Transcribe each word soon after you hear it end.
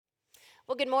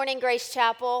Well, good morning, Grace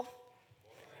Chapel.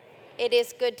 It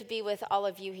is good to be with all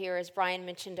of you here. As Brian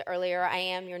mentioned earlier, I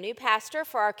am your new pastor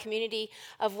for our community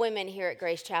of women here at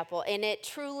Grace Chapel, and it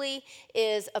truly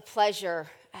is a pleasure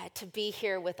to be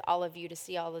here with all of you, to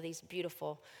see all of these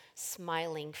beautiful,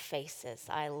 smiling faces.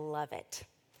 I love it.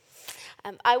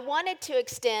 I wanted to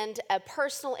extend a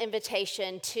personal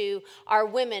invitation to our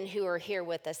women who are here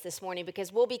with us this morning,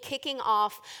 because we'll be kicking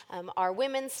off our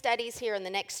women's studies here in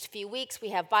the next few weeks. We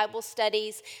have Bible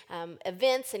studies,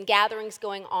 events, and gatherings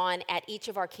going on at each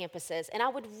of our campuses. And I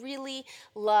would really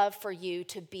love for you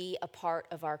to be a part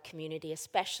of our community,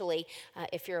 especially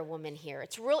if you're a woman here.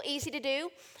 It's real easy to do.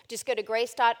 Just go to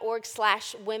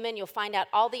grace.org/women. You'll find out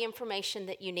all the information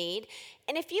that you need.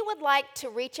 And if you would like to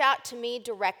reach out to me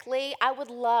directly, I would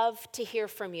love to hear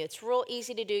from you. It's real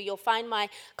easy to do. You'll find my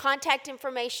contact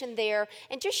information there,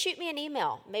 and just shoot me an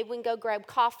email. Maybe we can go grab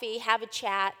coffee, have a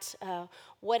chat,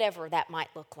 whatever that might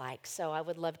look like. So I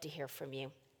would love to hear from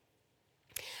you.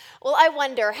 Well, I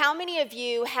wonder how many of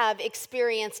you have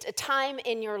experienced a time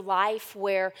in your life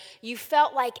where you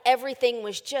felt like everything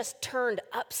was just turned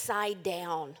upside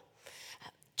down.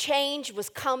 Change was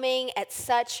coming at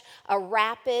such a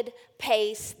rapid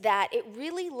pace that it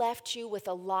really left you with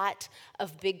a lot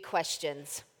of big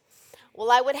questions.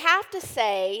 Well, I would have to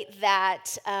say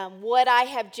that what I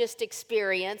have just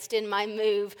experienced in my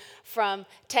move from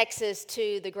Texas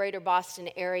to the greater Boston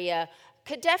area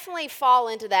could definitely fall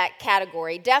into that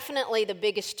category. Definitely the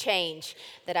biggest change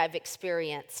that I've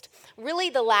experienced. Really,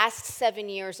 the last 7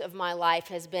 years of my life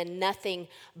has been nothing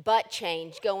but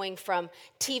change, going from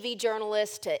TV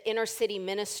journalist to inner city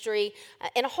ministry,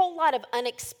 and a whole lot of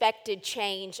unexpected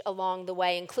change along the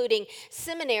way, including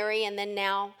seminary and then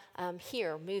now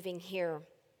moving here.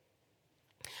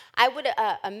 I would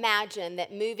imagine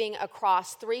that moving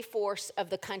across 3/4 of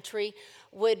the country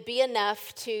would be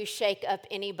enough to shake up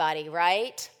anybody,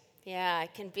 right? Yeah,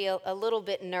 it can be a little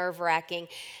bit nerve-wracking.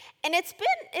 And it's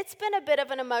been a bit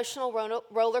of an emotional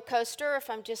roller coaster, if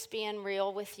I'm just being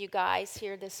real with you guys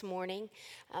here this morning.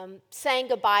 Saying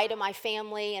goodbye to my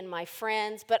family and my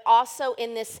friends, but also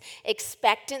in this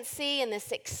expectancy and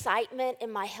this excitement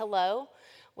in my hello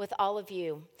with all of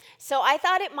you. So I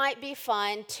thought it might be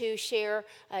fun to share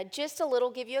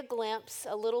give you a glimpse,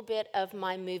 a little bit of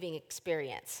my moving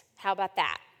experience. How about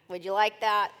that? Would you like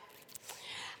that?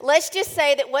 Let's just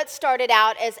say that what started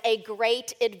out as a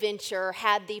great adventure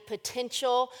had the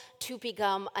potential to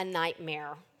become a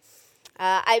nightmare.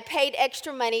 I paid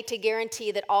extra money to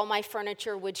guarantee that all my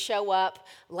furniture would show up,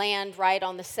 land right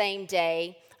on the same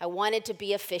day. I wanted to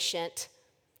be efficient.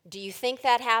 Do you think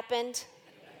that happened?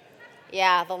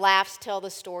 Yeah, the laughs tell the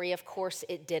story. Of course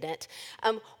it didn't.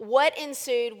 What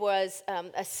ensued was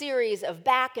a series of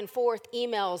back and forth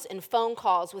emails and phone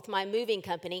calls with my moving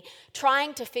company,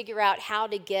 trying to figure out how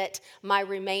to get my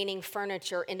remaining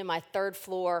furniture into my third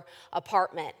floor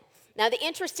apartment. Now, the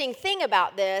interesting thing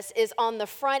about this is on the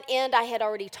front end, I had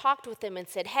already talked with them and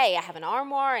said, hey, I have an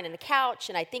armoire and a couch,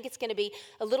 and I think it's going to be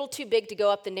a little too big to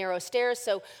go up the narrow stairs,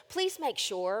 so please make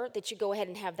sure that you go ahead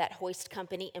and have that hoist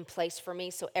company in place for me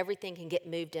so everything can get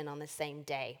moved in on the same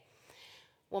day.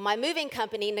 Well, my moving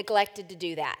company neglected to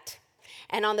do that.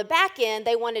 And on the back end,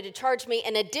 they wanted to charge me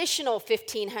an additional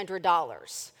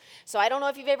 $1,500. So I don't know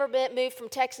if you've ever moved from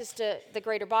Texas to the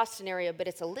greater Boston area, but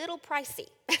it's a little pricey.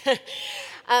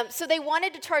 So they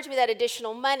wanted to charge me that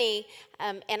additional money,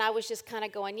 and I was just kind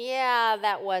of going, yeah,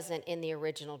 that wasn't in the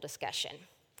original discussion.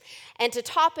 And to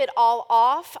top it all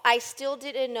off, I still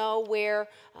didn't know where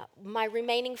my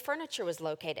remaining furniture was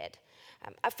located.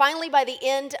 Finally, by the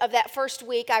end of that first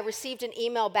week, I received an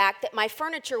email back that my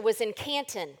furniture was in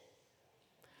Canton.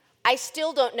 I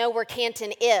still don't know where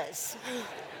Canton is.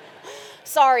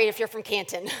 Sorry if you're from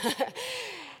Canton.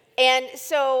 And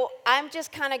so I'm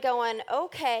just kind of going,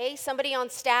 okay. Somebody on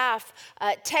staff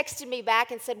texted me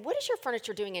back and said, what is your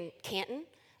furniture doing in Canton?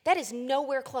 That is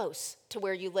nowhere close to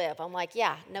where you live. I'm like,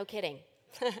 yeah, no kidding.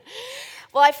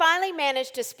 Well, I finally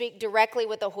managed to speak directly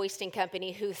with a hoisting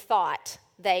company who thought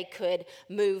they could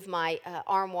move my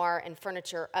armoire and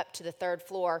furniture up to the third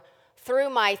floor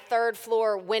through my third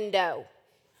floor window.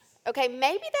 Okay,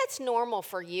 maybe that's normal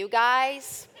for you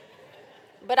guys,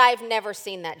 but I've never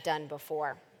seen that done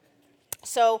before.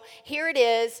 So here it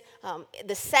is,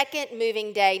 the second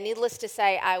moving day. Needless to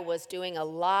say, I was doing a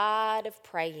lot of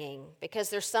praying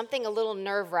because there's something a little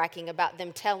nerve-wracking about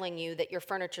them telling you that your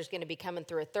furniture is going to be coming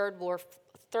through a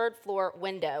third floor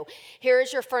window. Here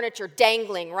is your furniture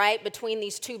dangling right between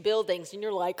these two buildings, and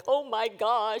you're like, oh my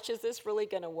gosh, is this really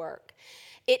going to work?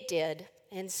 It did.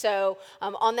 And so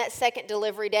on that second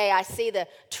delivery day, I see the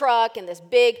truck and this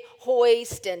big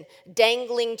hoist and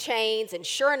dangling chains. And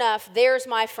sure enough, there's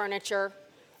my furniture.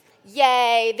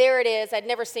 Yay, there it is. I'd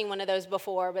never seen one of those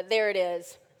before, but there it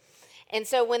is. And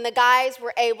so when the guys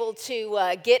were able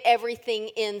to get everything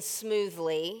in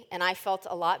smoothly, and I felt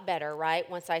a lot better, right,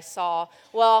 once I saw,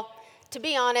 well, to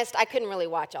be honest, I couldn't really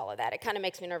watch all of that. It kind of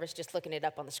makes me nervous just looking it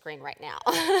up on the screen right now.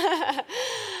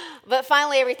 But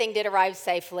finally, everything did arrive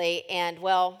safely, and,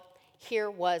 well,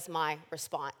 here was my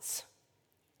response.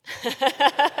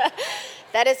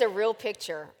 That is a real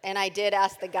picture, and I did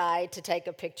ask the guy to take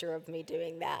a picture of me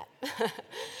doing that.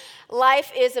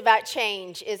 Life is about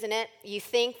change, isn't it? You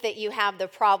think that you have the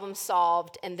problem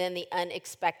solved, and then the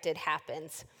unexpected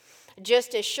happens.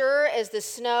 Just as sure as the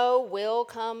snow will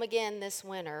come again this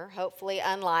winter, hopefully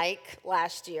unlike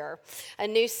last year, a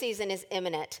new season is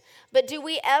imminent. But do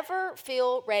we ever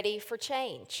feel ready for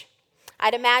change?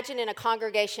 I'd imagine in a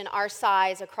congregation our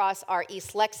size across our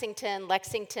East Lexington,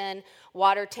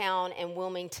 Watertown, and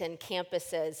Wilmington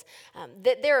campuses,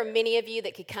 that there are many of you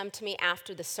that could come to me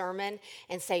after the sermon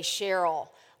and say, Cheryl,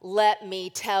 let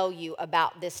me tell you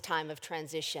about this time of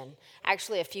transition.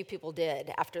 Actually, a few people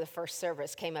did after the first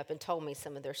service came up and told me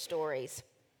some of their stories.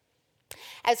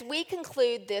 As we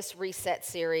conclude this reset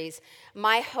series,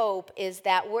 my hope is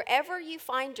that wherever you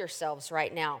find yourselves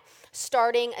right now,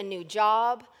 starting a new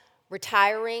job,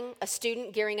 retiring, a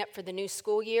student gearing up for the new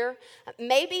school year,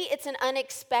 maybe it's an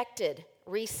unexpected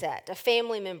reset, a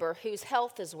family member whose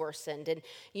health has worsened and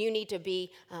you need to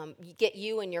get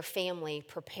you and your family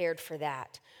prepared for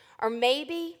that. Or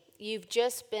maybe you've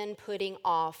just been putting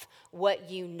off what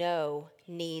you know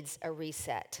needs a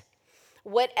reset.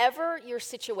 Whatever your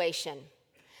situation,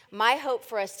 my hope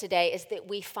for us today is that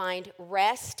we find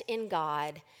rest in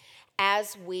God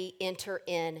as we enter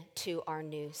into our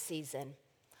new season.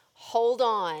 Hold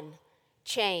on,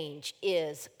 change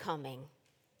is coming.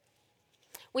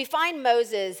 We find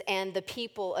Moses and the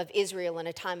people of Israel in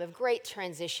a time of great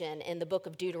transition in the book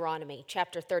of Deuteronomy,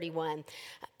 chapter 31.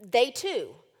 They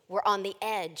too were on the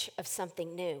edge of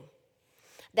something new.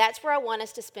 That's where I want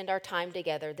us to spend our time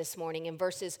together this morning in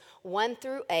verses 1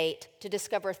 through 8 to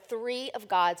discover 3 of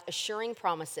God's assuring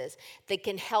promises that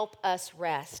can help us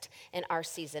rest in our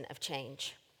season of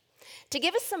change. To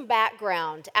give us some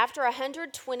background, after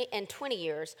 120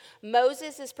 years,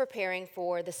 Moses is preparing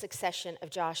for the succession of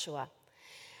Joshua.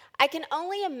 I can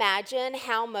only imagine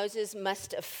how Moses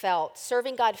must have felt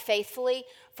serving God faithfully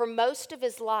for most of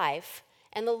his life,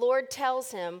 and the Lord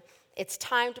tells him it's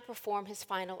time to perform his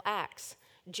final acts.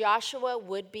 Joshua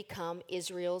would become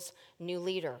Israel's new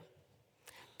leader.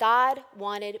 God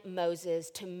wanted Moses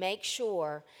to make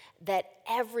sure that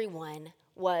everyone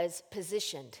was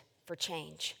positioned for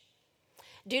change.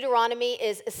 Deuteronomy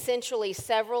is essentially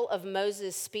several of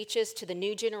Moses' speeches to the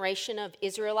new generation of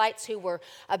Israelites who were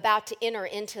about to enter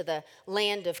into the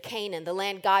land of Canaan, the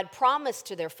land God promised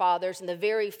to their fathers in the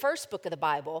very first book of the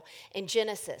Bible in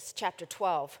Genesis chapter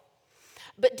 12.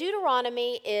 But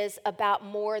Deuteronomy is about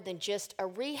more than just a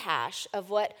rehash of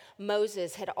what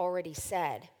Moses had already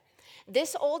said.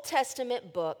 This Old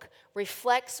Testament book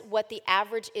reflects what the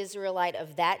average Israelite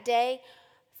of that day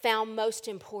found most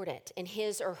important in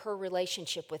his or her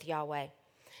relationship with Yahweh.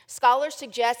 Scholars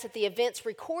suggest that the events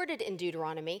recorded in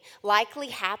Deuteronomy likely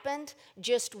happened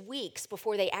just weeks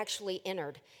before they actually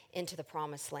entered into the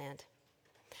Promised Land.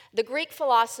 The Greek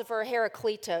philosopher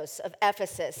Heraclitus of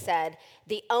Ephesus said,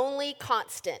 "The only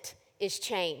constant is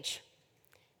change."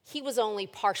 He was only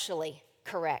partially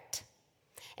correct.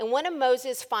 And one of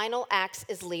Moses' final acts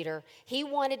as leader, he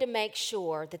wanted to make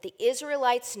sure that the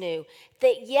Israelites knew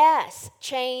that yes,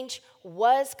 change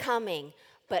was coming,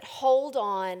 but hold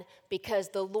on because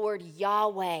the Lord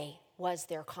Yahweh was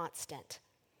their constant.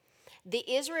 The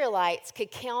Israelites could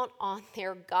count on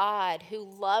their God who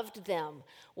loved them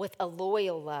with a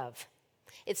loyal love.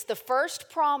 It's the first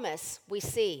promise we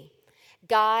see.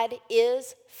 God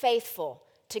is faithful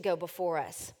to go before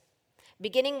us.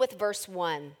 Beginning with verse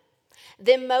 1.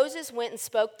 Then Moses went and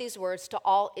spoke these words to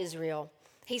all Israel.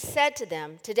 He said to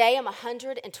them, "Today I'm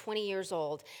 120 years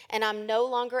old, and I'm no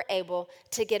longer able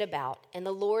to get about. And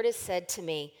the Lord has said to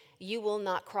me, 'You will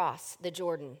not cross the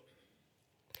Jordan.'"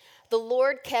 The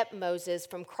Lord kept Moses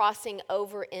from crossing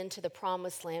over into the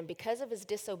Promised Land because of his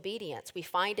disobedience. We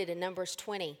find it in Numbers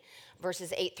 20,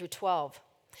 verses 8 through 12.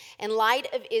 In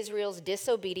light of Israel's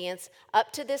disobedience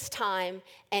up to this time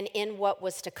and in what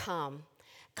was to come,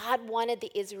 God wanted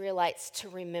the Israelites to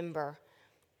remember,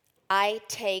 I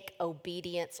take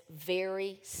obedience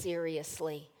very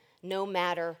seriously, no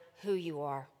matter who you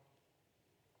are.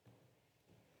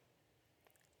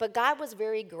 But God was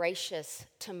very gracious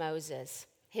to Moses.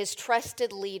 his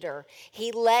trusted leader,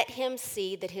 he let him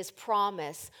see that his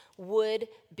promise would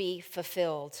be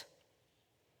fulfilled.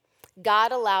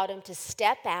 God allowed him to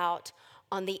step out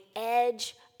on the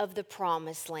edge of the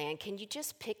promised land. Can you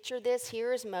just picture this?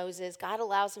 Here is Moses. God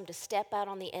allows him to step out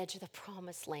on the edge of the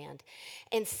promised land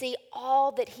and see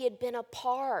all that he had been a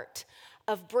part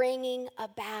of bringing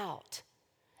about.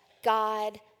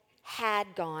 God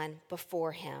had gone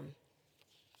before him.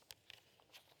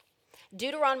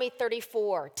 Deuteronomy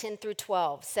 34, 10 through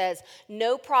 12 says,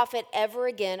 "No prophet ever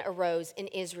again arose in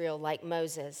Israel like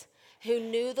Moses, who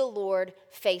knew the Lord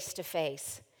face to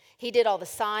face. He did all the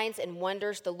signs and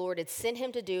wonders the Lord had sent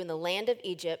him to do in the land of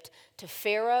Egypt to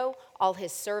Pharaoh, all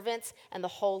his servants, and the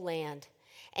whole land.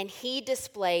 And he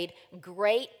displayed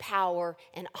great power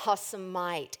and awesome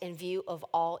might in view of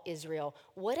all Israel."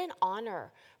 What an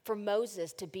honor for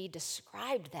Moses to be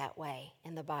described that way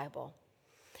in the Bible.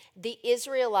 The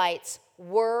Israelites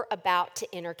were about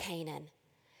to enter Canaan.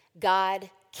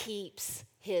 God keeps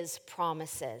his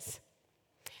promises.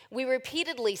 We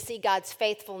repeatedly see God's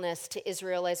faithfulness to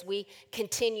Israel as we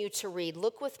continue to read.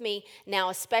 Look with me now,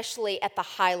 especially at the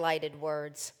highlighted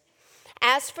words.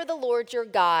 "As for the Lord your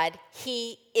God,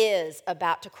 he is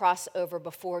about to cross over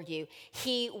before you.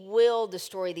 He will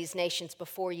destroy these nations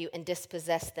before you and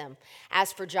dispossess them.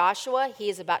 As for Joshua, he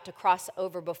is about to cross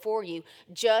over before you,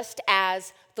 just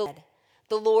as the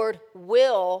Lord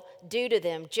will do to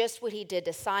them just what he did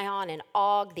to Sihon and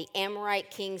Og, the Amorite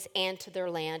kings, and to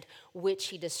their land, which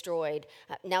he destroyed."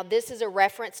 Now, this is a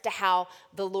reference to how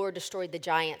the Lord destroyed the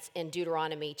giants in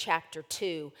Deuteronomy chapter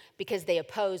 2 because they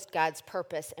opposed God's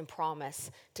purpose and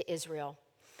promise to Israel.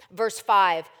 Verse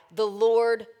 5, "The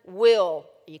Lord will,"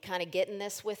 are you kind of getting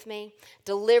this with me?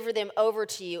 "Deliver them over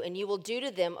to you, and you will do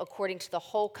to them according to the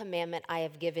whole commandment I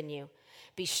have given you.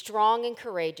 Be strong and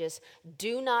courageous.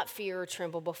 Do not fear or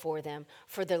tremble before them.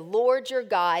 For the Lord your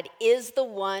God is the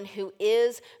one who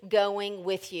is going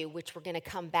with you," which we're going to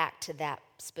come back to that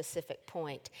specific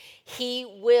point. "He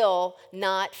will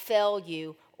not fail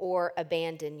you or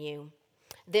abandon you."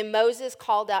 Then Moses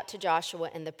called out to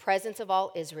Joshua in the presence of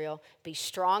all Israel, "Be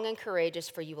strong and courageous,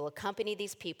 for you will accompany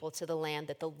these people to the land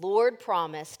that the Lord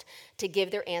promised to give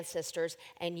their ancestors,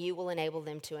 and you will enable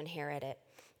them to inherit it.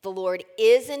 The Lord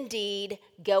is indeed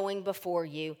going before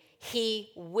you.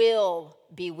 He will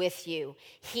be with you.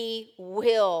 He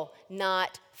will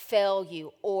not fail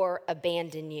you or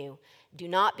abandon you. Do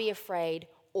not be afraid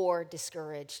or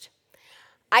discouraged."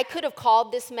 I could have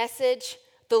called this message,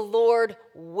 "The Lord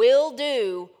will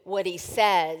do what he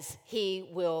says he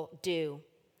will do."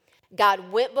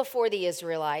 God went before the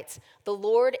Israelites. The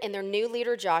Lord and their new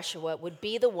leader Joshua would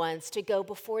be the ones to go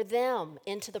before them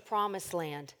into the promised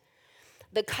land.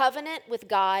 The covenant with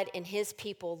God and his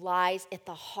people lies at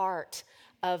the heart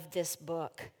of this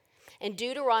book. In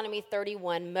Deuteronomy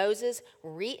 31, Moses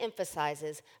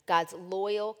reemphasizes God's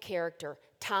loyal character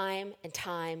time and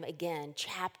time again,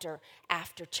 chapter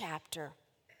after chapter.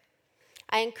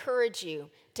 I encourage you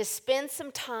to spend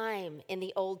some time in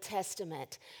the Old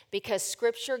Testament because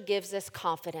Scripture gives us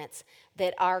confidence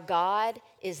that our God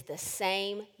is the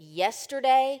same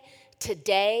yesterday,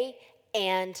 today,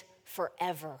 and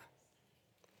forever.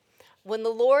 When the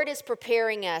Lord is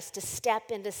preparing us to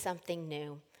step into something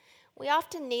new, we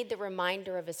often need the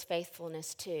reminder of his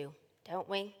faithfulness too, don't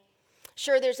we?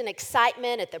 Sure, there's an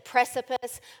excitement at the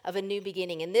precipice of a new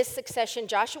beginning. In this succession,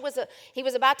 Joshua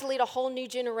was about to lead a whole new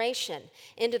generation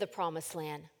into the promised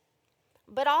land.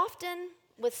 But often,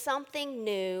 with something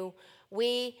new,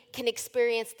 we can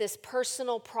experience this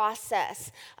personal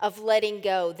process of letting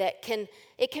go that can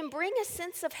bring a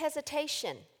sense of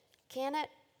hesitation, can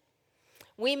it?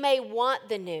 We may want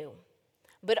the new,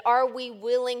 but are we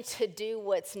willing to do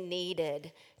what's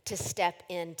needed to step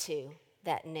into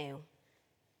that new?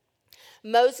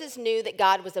 Moses knew that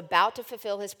God was about to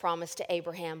fulfill his promise to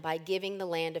Abraham by giving the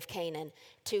land of Canaan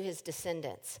to his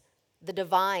descendants, the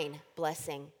divine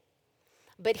blessing.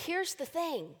 But here's the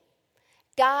thing,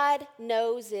 God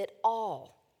knows it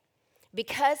all.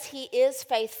 Because he is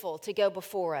faithful to go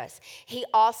before us, he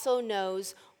also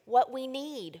knows what we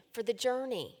need for the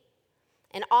journey.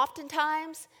 And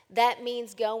oftentimes, that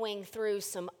means going through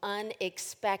some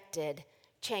unexpected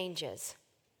changes.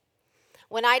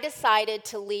 When I decided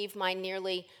to leave my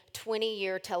nearly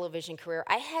 20-year television career,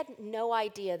 I had no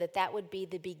idea that that would be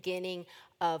the beginning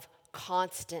of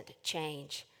constant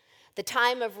change. The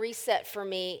time of reset for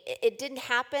me, it didn't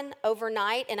happen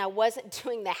overnight, and I wasn't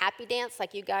doing the happy dance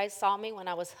like you guys saw me when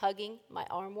I was hugging my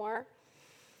armoire.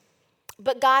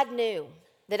 But God knew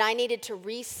that I needed to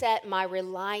reset my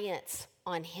reliance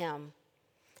on him,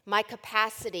 my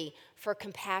capacity for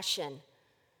compassion,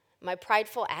 my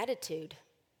prideful attitude.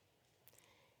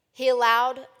 He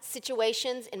allowed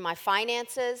situations in my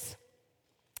finances,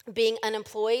 being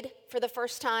unemployed for the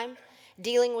first time,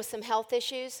 dealing with some health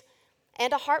issues,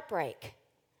 and a heartbreak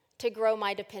to grow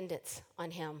my dependence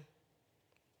on him.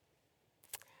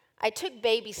 I took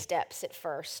baby steps at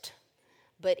first,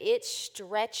 but it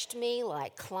stretched me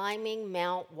like climbing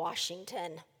Mount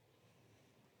Washington.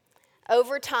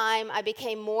 Over time, I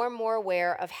became more and more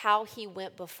aware of how he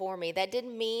went before me. That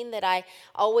didn't mean that I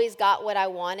always got what I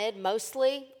wanted.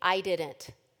 Mostly, I didn't.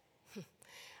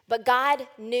 But God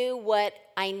knew what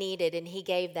I needed, and he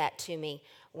gave that to me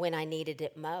when I needed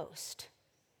it most.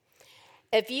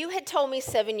 If you had told me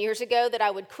 7 years ago that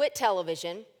I would quit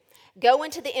television, go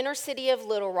into the inner city of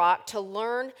Little Rock to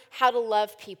learn how to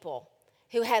love people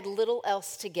who had little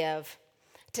else to give,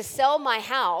 to sell my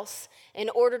house in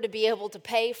order to be able to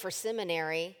pay for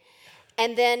seminary,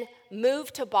 and then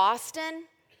move to Boston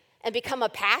and become a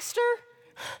pastor,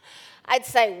 I'd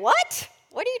say, what?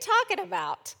 What are you talking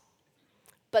about?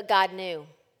 But God knew.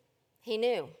 He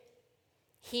knew.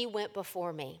 He went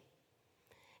before me.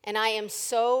 And I am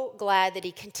so glad that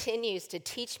he continues to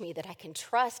teach me that I can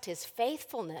trust his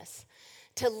faithfulness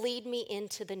to lead me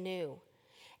into the new.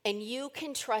 And you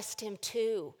can trust him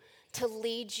too to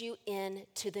lead you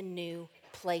into the new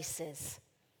places.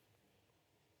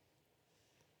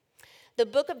 The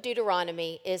book of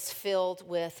Deuteronomy is filled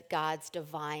with God's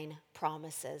divine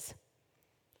promises.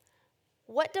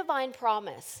 What divine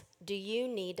promise do you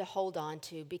need to hold on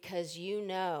to because you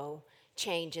know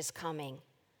change is coming?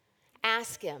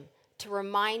 Ask him to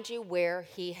remind you where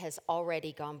he has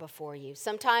already gone before you.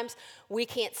 Sometimes we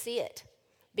can't see it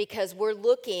because we're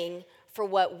looking for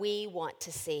what we want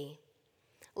to see.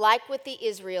 Like with the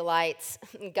Israelites,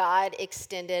 God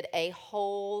extended a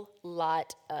whole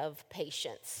lot of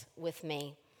patience with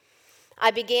me.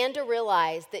 I began to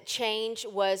realize that change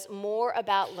was more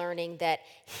about learning that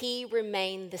he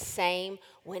remained the same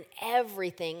when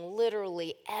everything,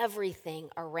 literally everything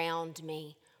around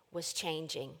me was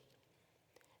changing.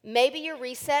 Maybe your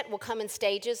reset will come in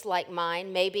stages like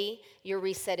mine. Maybe your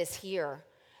reset is here.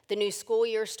 The new school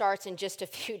year starts in just a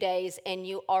few days and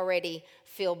you already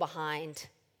feel behind.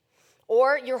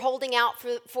 Or you're holding out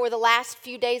for the last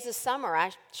few days of summer.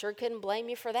 I sure couldn't blame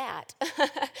you for that,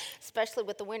 especially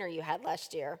with the winter you had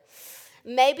last year.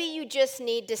 Maybe you just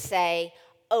need to say,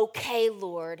 okay,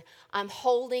 Lord, I'm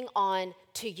holding on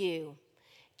to you.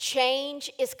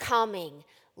 Change is coming.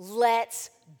 Let's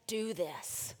do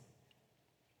this.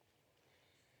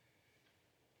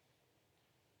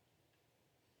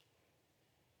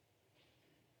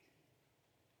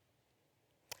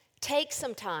 Take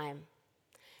some time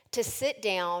to sit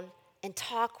down and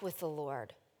talk with the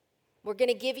Lord. We're going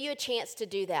to give you a chance to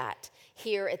do that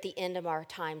here at the end of our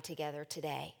time together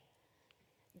today.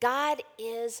 God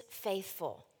is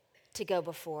faithful to go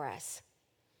before us.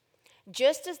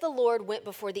 Just as the Lord went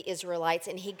before the Israelites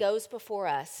and he goes before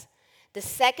us, the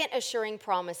second assuring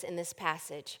promise in this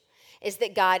passage is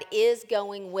that God is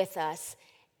going with us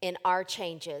in our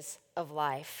changes of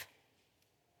life.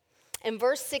 In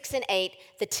verse 6 and 8,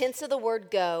 the tense of the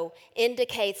word go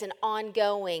indicates an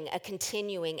ongoing, a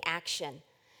continuing action.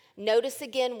 Notice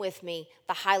again with me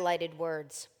the highlighted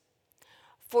words.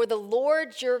 For the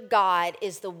Lord your God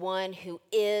is the one who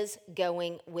is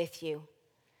going with you.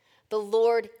 The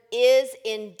Lord is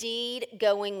indeed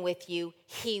going with you.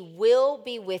 He will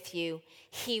be with you.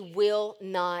 He will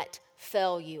not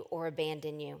fail you or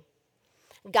abandon you.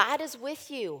 God is with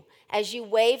you as you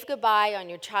wave goodbye on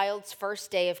your child's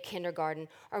first day of kindergarten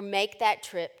or make that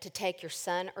trip to take your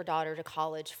son or daughter to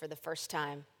college for the first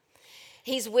time.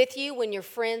 He's with you when your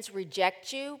friends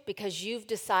reject you because you've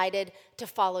decided to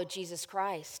follow Jesus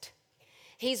Christ.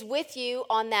 He's with you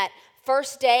on that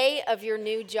first day of your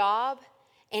new job,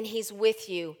 and he's with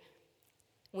you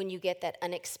when you get that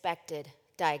unexpected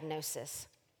diagnosis.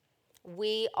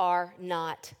 We are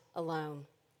not alone.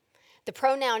 The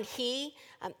pronoun he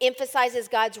emphasizes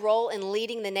God's role in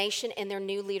leading the nation and their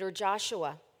new leader,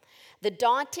 Joshua. The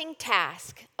daunting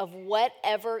task of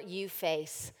whatever you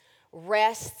face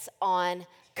rests on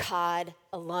God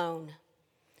alone.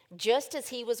 Just as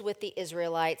he was with the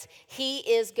Israelites, he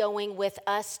is going with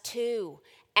us too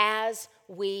as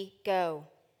we go.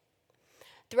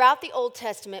 Throughout the Old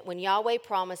Testament, when Yahweh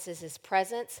promises his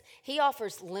presence, he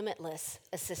offers limitless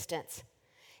assistance.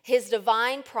 His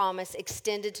divine promise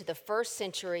extended to the first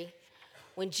century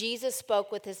when Jesus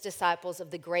spoke with his disciples of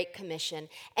the Great Commission.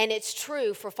 And it's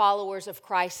true for followers of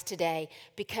Christ today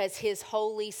because his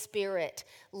Holy Spirit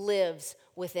lives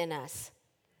within us.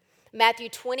 Matthew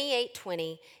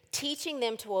 28:20, teaching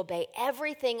them to obey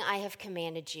everything I have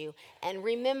commanded you. And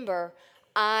remember,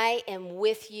 I am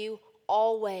with you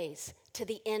always to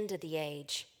the end of the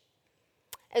age.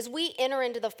 As we enter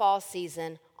into the fall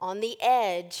season on the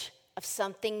edge of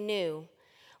something new,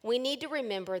 we need to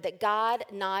remember that God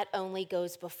not only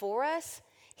goes before us,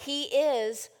 He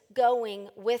is going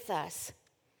with us.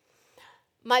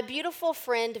 My beautiful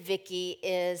friend Vicki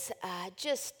is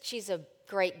she's a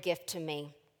great gift to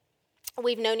me.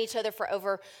 We've known each other for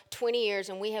over 20 years,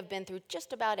 and we have been through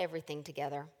just about everything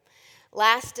together.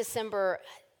 Last December,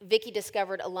 Vicki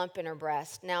discovered a lump in her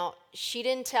breast. Now, she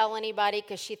didn't tell anybody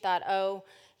because she thought,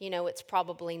 it's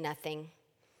probably nothing.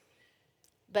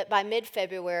 But by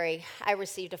mid-February, I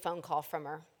received a phone call from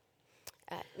her.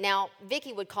 Now,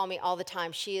 Vicki would call me all the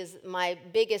time. She is my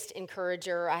biggest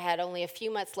encourager. I had only a few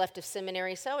months left of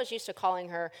seminary, so I was used to calling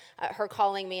her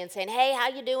calling me and saying, "Hey, how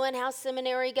you doing? How's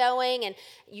seminary going? And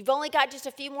you've only got just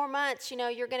a few more months.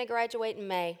 You're going to graduate in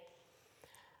May."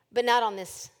 But not on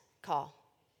this call.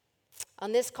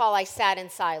 On this call, I sat in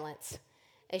silence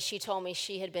as she told me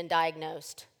she had been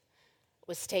diagnosed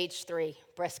with stage 3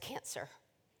 breast cancer.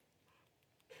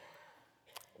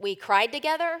 We cried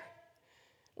together.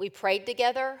 We prayed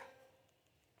together,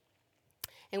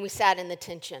 and we sat in the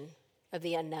tension of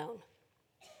the unknown.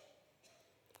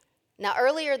 Now,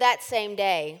 earlier that same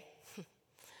day,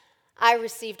 I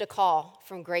received a call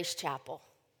from Grace Chapel.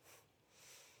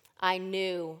 I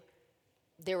knew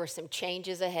there were some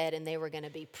changes ahead, and they were going to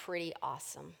be pretty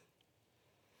awesome.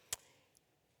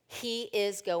 He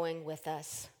is going with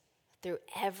us through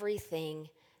everything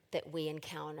that we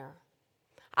encounter.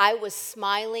 I was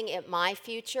smiling at my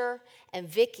future, and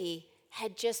Vicki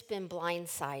had just been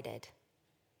blindsided.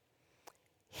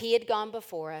 He had gone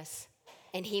before us,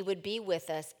 and He would be with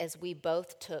us as we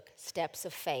both took steps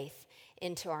of faith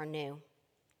into our new.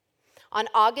 On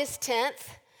August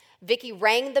 10th, Vicki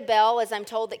rang the bell, as I'm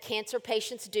told that cancer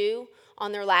patients do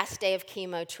on their last day of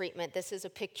chemo treatment. This is a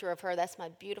picture of her. That's my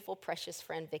beautiful, precious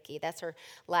friend, Vicki. That's her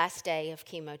last day of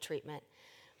chemo treatment.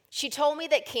 She told me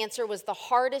that cancer was the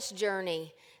hardest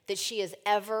journey that she has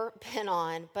ever been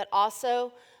on, but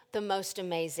also the most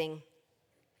amazing.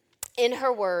 In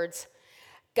her words,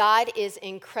 God is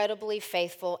incredibly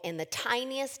faithful in the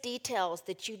tiniest details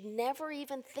that you'd never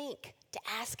even think to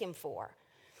ask Him for.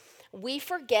 We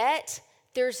forget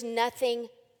there's nothing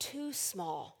too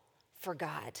small for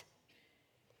God.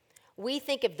 We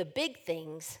think of the big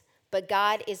things, but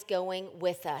God is going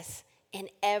with us in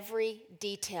every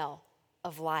detail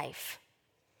of life.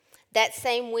 That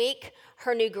same week,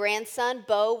 her new grandson,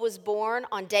 Bo, was born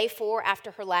on day 4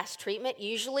 after her last treatment.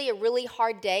 Usually a really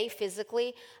hard day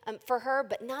physically for her,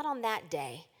 but not on that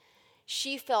day.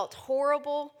 She felt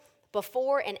horrible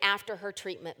before and after her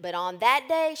treatment, but on that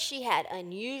day, she had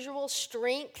unusual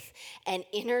strength and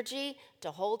energy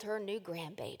to hold her new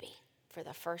grandbaby for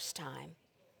the first time.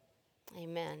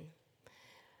 Amen.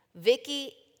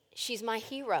 Vicki, she's my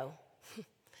hero.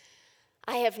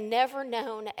 I have never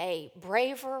known a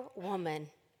braver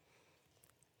woman,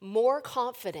 more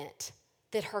confident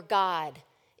that her God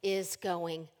is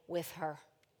going with her.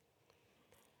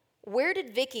 Where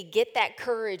did Vicki get that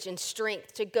courage and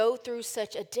strength to go through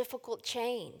such a difficult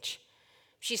change?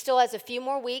 She still has a few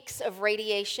more weeks of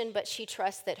radiation, but she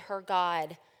trusts that her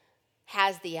God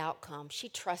has the outcome. She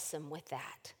trusts Him with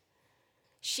that.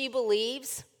 She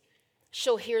believes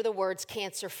she'll hear the words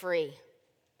cancer-free.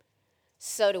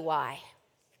 So do I.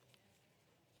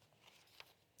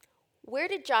 Where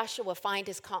did Joshua find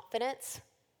his confidence?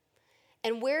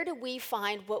 And where do we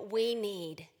find what we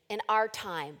need in our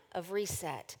time of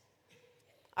reset?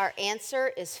 Our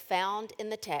answer is found in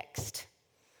the text.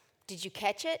 Did you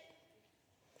catch it?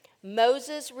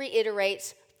 Moses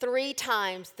reiterates 3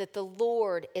 times that the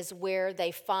Lord is where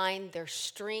they find their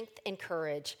strength and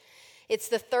courage. It's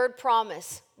the 3rd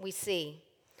promise we see,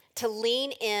 to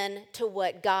lean in to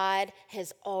what God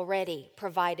has already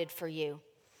provided for you.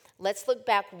 Let's look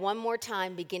back one more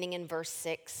time, beginning in verse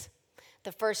 6.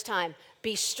 The first time,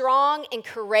 be strong and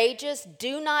courageous.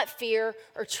 Do not fear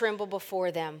or tremble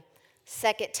before them.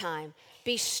 Second time,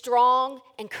 be strong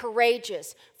and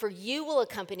courageous, for you will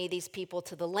accompany these people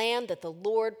to the land that the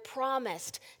Lord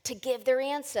promised to give their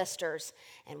ancestors.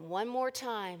 And one more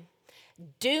time,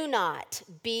 do not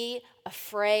be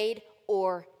afraid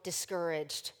or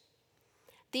discouraged.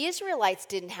 The Israelites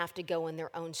didn't have to go in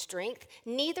their own strength.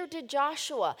 Neither did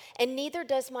Joshua, and neither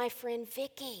does my friend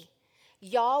Vicki.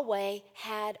 Yahweh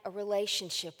had a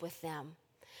relationship with them.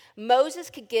 Moses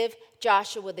could give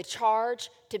Joshua the charge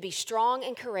to be strong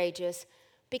and courageous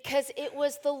because it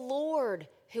was the Lord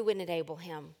who would enable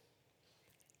him.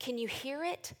 Can you hear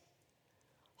it?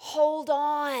 Hold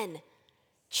on.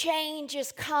 Change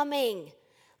is coming.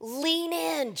 Lean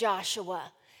in,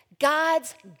 Joshua.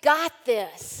 God's got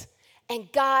this. And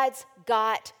God's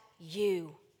got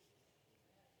you.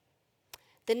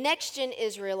 The next-gen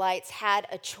Israelites had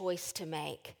a choice to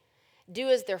make. Do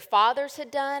as their fathers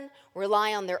had done,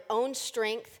 rely on their own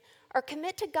strength, or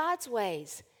commit to God's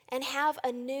ways and have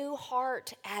a new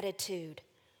heart attitude.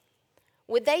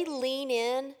 Would they lean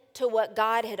in to what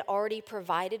God had already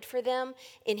provided for them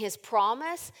in his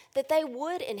promise that they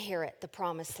would inherit the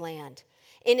promised land,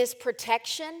 in his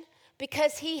protection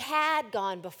because he had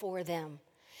gone before them,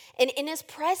 and in his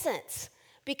presence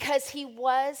because he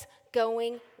was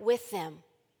going with them?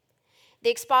 The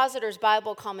Expositor's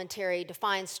Bible Commentary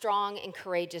defines strong and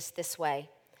courageous this way: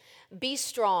 be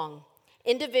strong.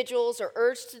 Individuals are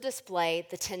urged to display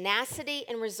the tenacity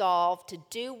and resolve to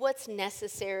do what's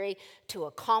necessary to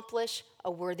accomplish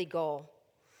a worthy goal.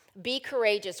 Be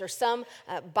courageous, or some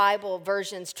Bible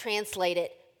versions translate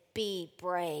it, be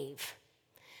brave.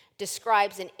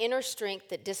 Describes an inner strength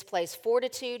that displays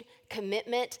fortitude,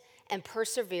 commitment, and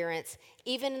perseverance,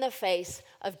 even in the face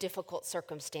of difficult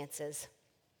circumstances.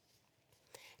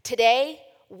 Today,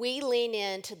 we lean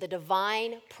into the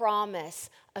divine promise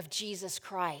of Jesus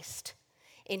Christ.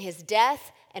 In his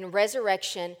death and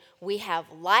resurrection, we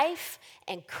have life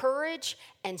and courage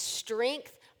and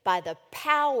strength by the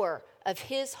power of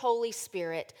his Holy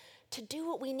Spirit to do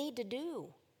what we need to do.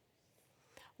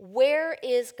 Where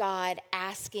is God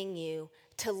asking you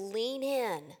to lean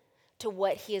in to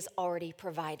what he has already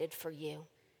provided for you?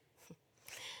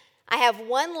 I have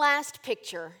one last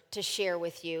picture to share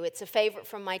with you. It's a favorite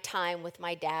from my time with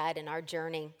my dad and our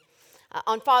journey.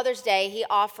 On Father's Day, he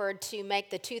offered to make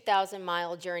the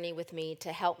 2,000-mile journey with me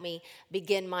to help me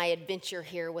begin my adventure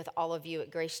here with all of you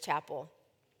at Grace Chapel.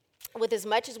 With as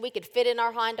much as we could fit in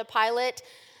our Honda Pilot,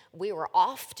 we were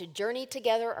off to journey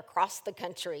together across the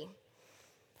country.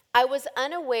 I was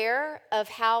unaware of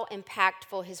how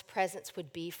impactful his presence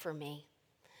would be for me,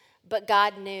 but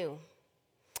God knew.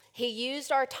 He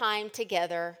used our time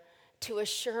together to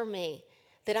assure me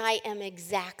that I am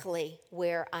exactly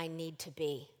where I need to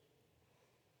be.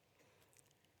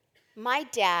 My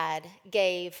dad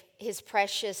gave his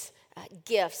precious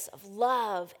gifts of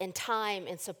love and time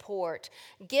and support,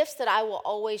 gifts that I will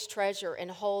always treasure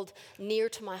and hold near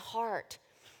to my heart.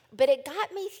 But it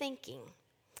got me thinking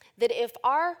that if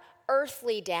our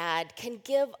earthly dad can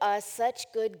give us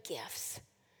such good gifts,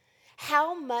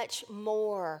 how much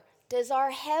more does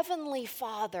our heavenly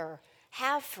Father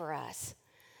have for us?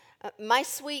 My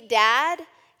sweet dad,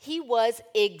 he was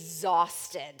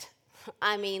exhausted.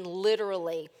 I mean,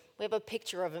 literally. We have a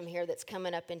picture of him here that's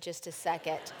coming up in just a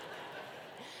second.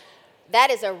 That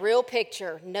is a real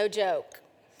picture, no joke.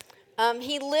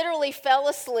 He literally fell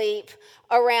asleep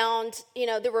around,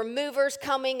 there were movers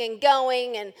coming and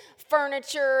going and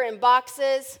furniture and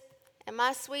boxes. And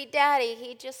my sweet daddy,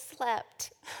 he just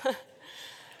slept.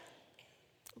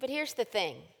 But here's the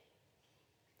thing.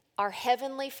 Our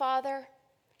Heavenly Father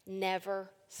never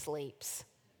sleeps.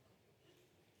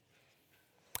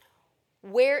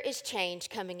 Where is change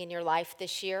coming in your life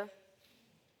this year?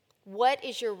 What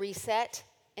is your reset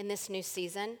in this new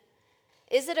season?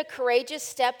 Is it a courageous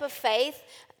step of faith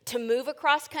to move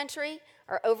across country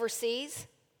or overseas?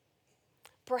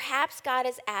 Perhaps God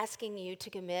is asking you to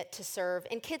commit to serve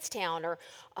in Kidstown or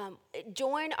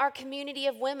join our community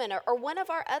of women or one of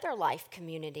our other life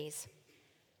communities.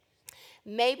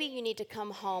 Maybe you need to come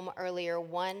home earlier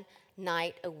one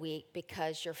night a week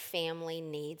because your family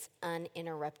needs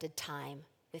uninterrupted time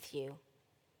with you.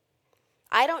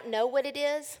 I don't know what it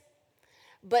is,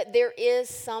 but there is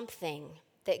something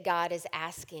that God is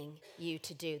asking you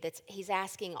to do, he's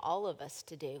asking all of us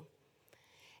to do.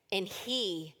 And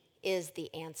he is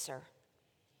the answer.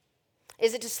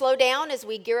 Is it to slow down as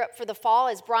we gear up for the fall?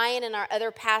 As Brian and our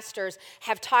other pastors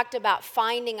have talked about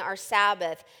finding our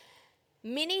Sabbath,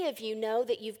 many of you know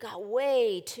that you've got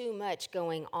way too much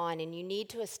going on and you need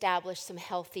to establish some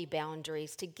healthy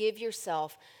boundaries to give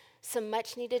yourself some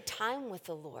much needed time with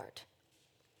the Lord.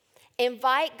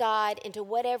 Invite God into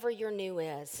whatever your new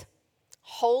is.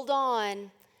 Hold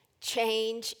on,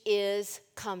 change is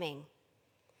coming.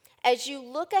 As you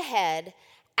look ahead,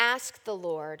 ask the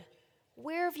Lord,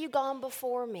 where have you gone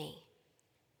before me?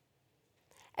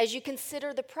 As you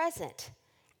consider the present,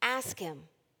 ask him,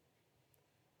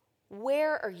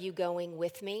 where are you going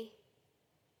with me?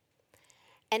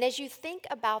 And as you think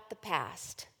about the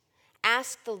past,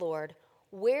 ask the Lord,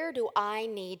 where do I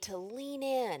need to lean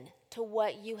in to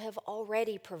what you have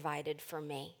already provided for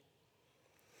me?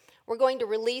 We're going to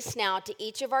release now to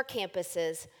each of our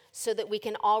campuses so that we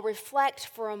can all reflect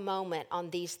for a moment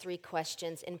on these three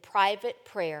questions in private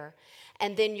prayer,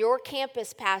 and then your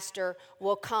campus pastor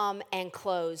will come and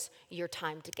close your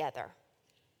time together.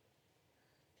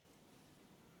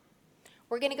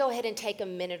 We're going to go ahead and take a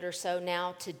minute or so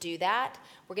now to do that.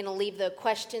 We're going to leave the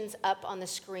questions up on the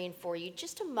screen for you.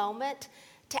 Just a moment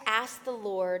to ask the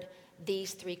Lord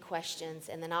these 3 questions,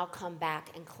 and then I'll come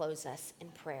back and close us in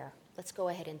prayer. Let's go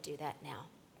ahead and do that now.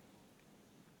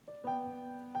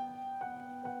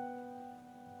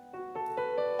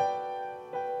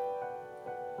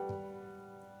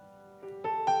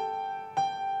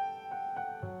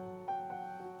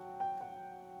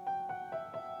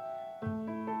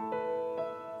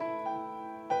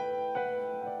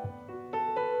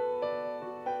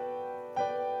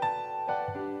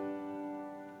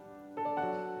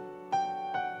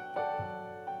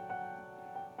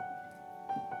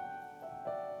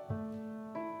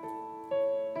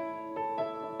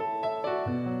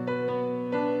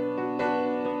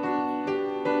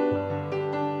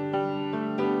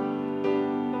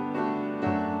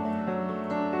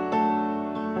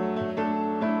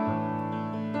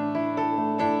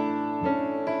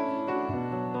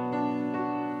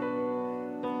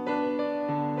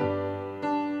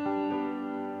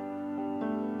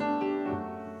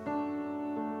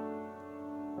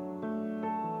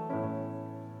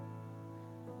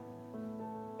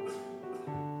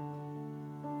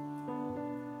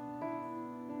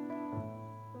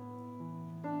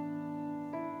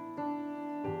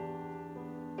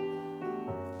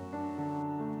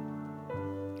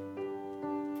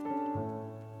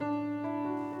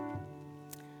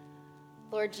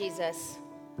 Lord Jesus,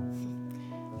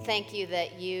 thank you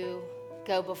that you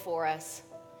go before us.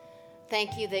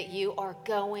 Thank you that you are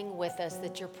going with us,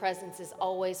 that your presence is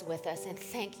always with us. And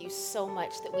thank you so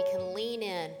much that we can lean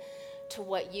in to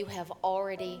what you have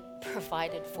already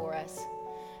provided for us.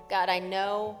 God, I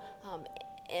know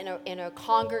in a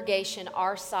congregation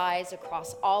our size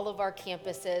across all of our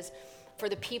campuses, for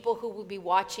the people who will be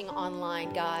watching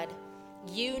online, God,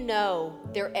 you know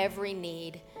their every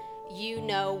need. You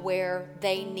know where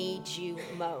they need you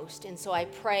most. And so I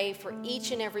pray for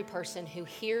each and every person who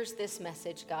hears this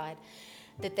message, God,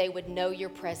 that they would know your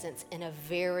presence in a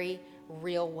very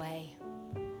real way.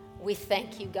 We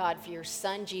thank you, God, for your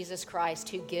Son, Jesus Christ,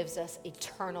 who gives us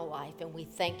eternal life. And we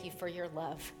thank you for your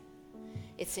love.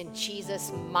 It's in Jesus'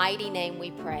 mighty name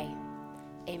we pray.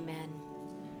 Amen.